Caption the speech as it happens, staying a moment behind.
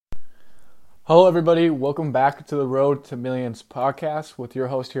Hello, everybody. Welcome back to the Road to Millions podcast with your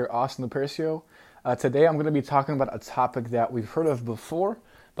host here, Austin Lupercio. Today, I'm going to be talking about a topic that we've heard of before,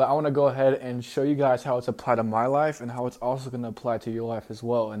 but I want to go ahead and show you guys how it's applied to my life and how it's also going to apply to your life as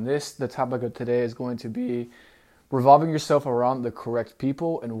well. And the topic of today is going to be revolving yourself around the correct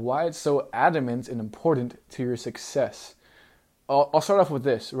people and why it's so adamant and important to your success. I'll start off with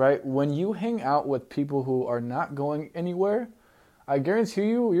this, right? When you hang out with people who are not going anywhere, I guarantee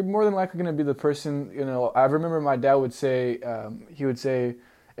you, you're more than likely going to be the person, I remember my dad would say,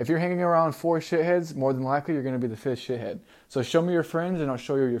 if you're hanging around four shitheads, more than likely you're going to be the fifth shithead. So show me your friends and I'll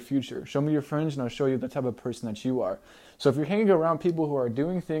show you your future. Show me your friends and I'll show you the type of person that you are. So if you're hanging around people who are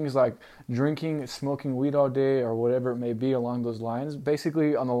doing things like drinking, smoking weed all day or whatever it may be along those lines,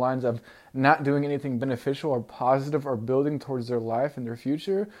 basically on the lines of not doing anything beneficial or positive or building towards their life and their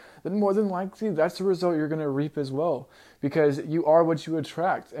future, then more than likely that's the result you're going to reap as well, because you are what you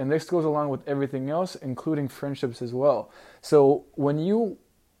attract. And this goes along with everything else, including friendships as well. So when you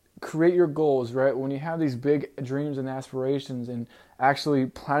create your goals, right? When you have these big dreams and aspirations and actually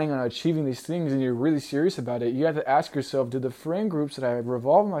planning on achieving these things and you're really serious about it, you have to ask yourself, do the friend groups that I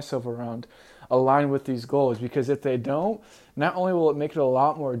revolve myself around align with these goals? Because if they don't, not only will it make it a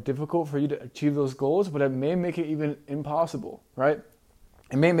lot more difficult for you to achieve those goals, but it may make it even impossible, right?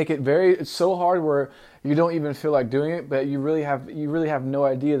 It may make it's so hard where you don't even feel like doing it, but you really have no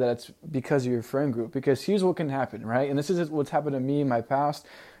idea that it's because of your friend group. Because here's what can happen, right? And this is what's happened to me in my past,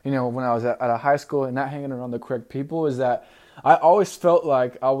 when I was at a high school and not hanging around the correct people, is that I always felt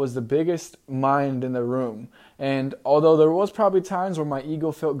like I was the biggest mind in the room. And although there was probably times where my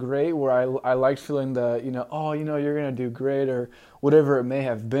ego felt great, where I liked feeling you're going to do great or whatever it may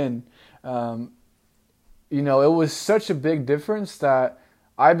have been, it was such a big difference that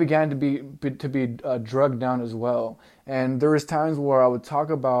I began to be drugged down as well. And there was times where I would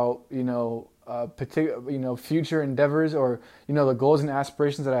talk about, future endeavors or, the goals and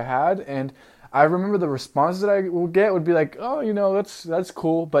aspirations that I had. And I remember the responses that I would get would be like, oh, that's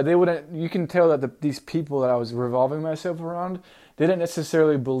cool. But they wouldn't, you can tell that these people that I was revolving myself around didn't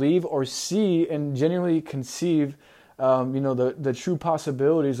necessarily believe or see and genuinely conceive, the true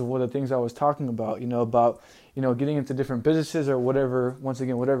possibilities of what the things I was talking about, getting into different businesses or whatever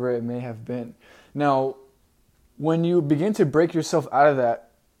it may have been. Now, when you begin to break yourself out of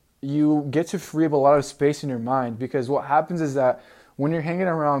that, you get to free up a lot of space in your mind, because what happens is that when you're hanging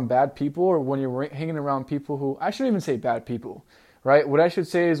around bad people, or when you're hanging around people who, I shouldn't even say bad people, right? What I should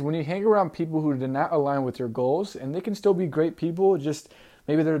say is when you hang around people who do not align with your goals, and they can still be great people, just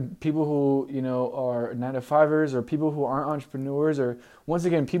maybe they're people who, are 9-to-5ers, or people who aren't entrepreneurs, or once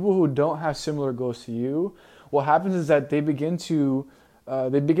again, people who don't have similar goals to you. What happens is that they begin to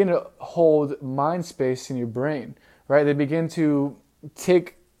hold mind space in your brain, right? They begin to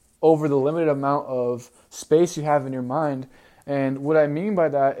take over the limited amount of space you have in your mind. And what I mean by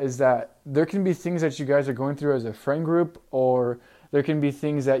that is that there can be things that you guys are going through as a friend group, or there can be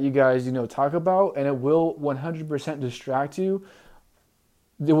things that you guys, talk about, and it will 100% distract you.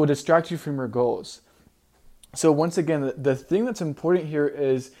 It will distract you from your goals. So once again, the thing that's important here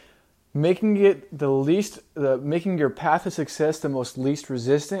is making your path to success the most least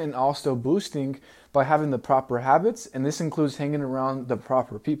resistant, and also boosting by having the proper habits. And this includes hanging around the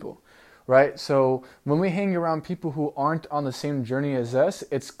proper people, right? So when we hang around people who aren't on the same journey as us,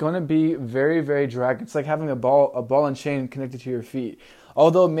 it's going to be very, very drag. It's like having a ball and chain connected to your feet.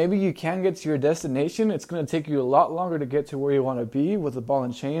 Although maybe you can get to your destination, it's going to take you a lot longer to get to where you want to be with a ball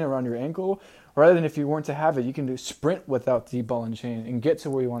and chain around your ankle, rather than if you weren't to have it, you can sprint without the ball and chain and get to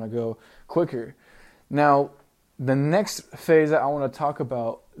where you want to go quicker. Now, the next phase that I want to talk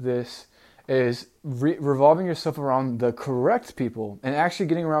about this is revolving yourself around the correct people, and actually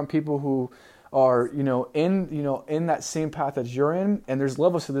getting around people who are, in that same path that you're in. And there's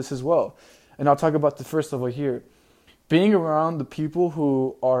levels to this as well. And I'll talk about the first level here. Being around the people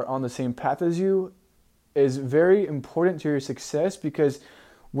who are on the same path as you is very important to your success, because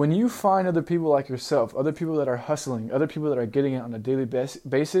when you find other people like yourself, other people that are hustling, other people that are getting it on a daily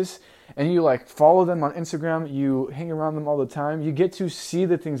basis, and you follow them on Instagram, you hang around them all the time, you get to see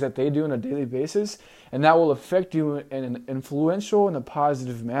the things that they do on a daily basis, and that will affect you in an influential and a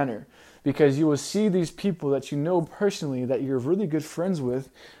positive manner, because you will see these people that you know personally, that you're really good friends with,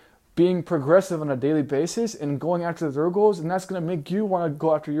 being progressive on a daily basis and going after their goals, and that's going to make you want to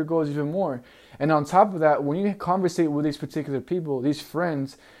go after your goals even more. And on top of that, when you conversate with these particular people, these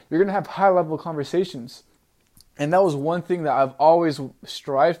friends, you're going to have high-level conversations. And that was one thing that I've always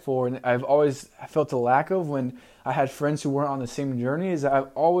strived for, and I've always felt a lack of when I had friends who weren't on the same journey, is that I've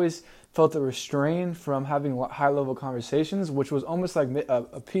always felt the restraint from having high level conversations, which was almost like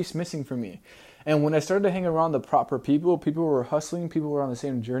a piece missing for me. And when I started to hang around the proper people, people who were hustling, people who were on the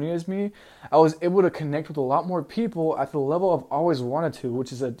same journey as me, I was able to connect with a lot more people at the level I've always wanted to,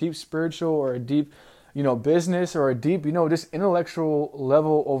 which is a deep spiritual or a deep, business or a deep, just intellectual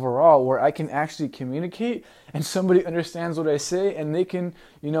level overall, where I can actually communicate and somebody understands what I say and they can,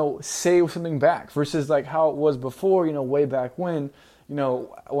 say something back versus like how it was before, way back when,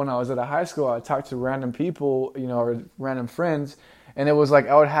 when I was at a high school, I talked to random people, or random friends. And it was like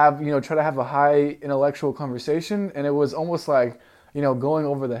I would have, try to have a high intellectual conversation, and it was almost like, going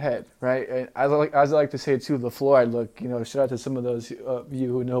over the head, right? And as I like to say too, the fluoride look, shout out to some of those of you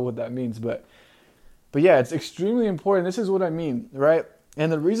who know what that means. But yeah, it's extremely important. This is what I mean, right?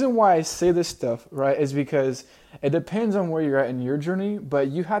 And the reason why I say this stuff, right, is because it depends on where you're at in your journey, but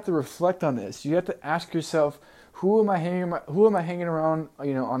you have to reflect on this. You have to ask yourself, who am I hanging around,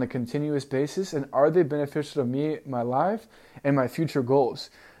 on a continuous basis, and are they beneficial to me, my life, and my future goals?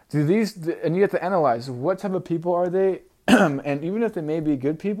 And you have to analyze what type of people are they, and even if they may be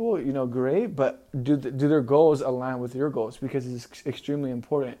good people, great, but do their goals align with your goals? Because it's extremely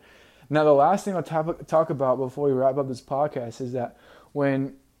important. Now, the last thing I'll talk about before we wrap up this podcast is that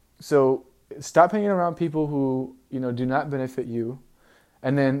stop hanging around people who, do not benefit you.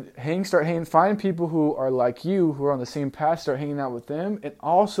 And then find people who are like you, who are on the same path, start hanging out with them. And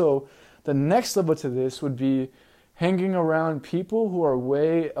also, the next level to this would be hanging around people who are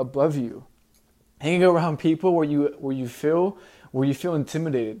way above you. Hanging around people where you feel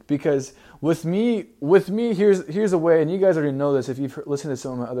intimidated. Because with me, here's a way, and you guys already know this if you've listened to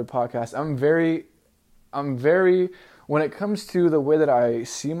some of my other podcasts. I'm very, when it comes to the way that I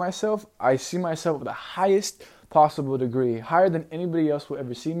see myself at the highest possible degree, higher than anybody else will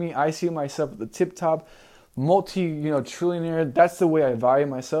ever see me. I see myself at the tip top, trillionaire. That's the way I value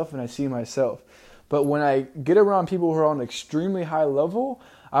myself and I see myself. But when I get around people who are on an extremely high level,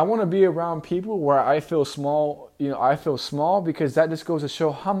 I want to be around people where I feel small. I feel small because that just goes to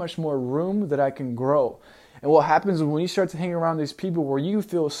show how much more room that I can grow. And what happens when you start to hang around these people where you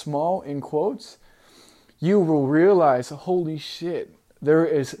feel small, in quotes, you will realize, holy shit, there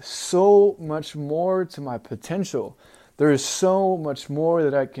is so much more to my potential. There is so much more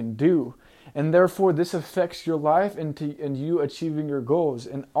that I can do. And therefore, this affects your life and you achieving your goals.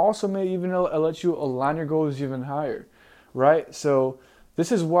 And also may even let you align your goals even higher, right? So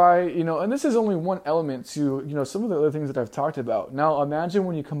this is why, and this is only one element to, some of the other things that I've talked about. Now, imagine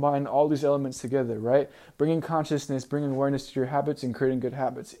when you combine all these elements together, right? Bringing consciousness, bringing awareness to your habits and creating good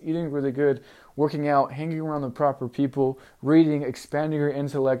habits, eating really good, working out, hanging around the proper people, reading, expanding your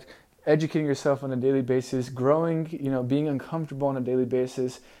intellect, educating yourself on a daily basis, growing, being uncomfortable on a daily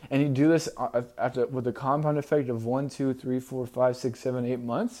basis. And you do this with the compound effect of 1, 2, 3, 4, 5, 6, 7, 8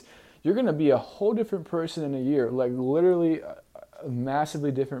 months, you're going to be a whole different person in a year, like literally a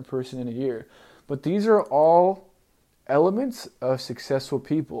massively different person in a year. But these are all elements of successful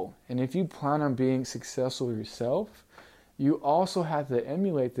people. And if you plan on being successful yourself, you also have to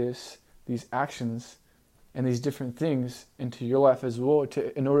emulate these actions and these different things into your life as well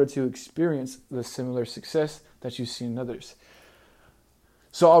in order to experience the similar success that you see in others.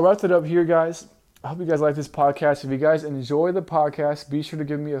 So I'll wrap it up here, guys. I hope you guys like this podcast. If you guys enjoy the podcast, be sure to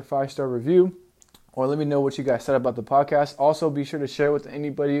give me a 5-star review or let me know what you guys said about the podcast. Also, be sure to share with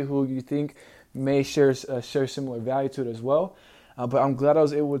anybody who you think may share similar value to it as well. But I'm glad I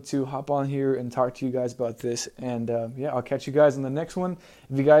was able to hop on here and talk to you guys about this. And I'll catch you guys in the next one.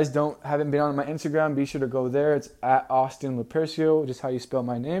 If you guys haven't been on my Instagram, be sure to go there. It's at Austin Lupercio, just how you spell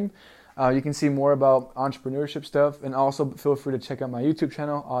my name. You can see more about entrepreneurship stuff, and also feel free to check out my YouTube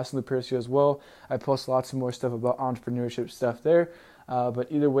channel, Austin Lupercio, as well. I post lots of more stuff about entrepreneurship stuff there.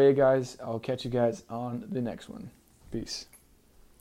 But either way, guys, I'll catch you guys on the next one. Peace.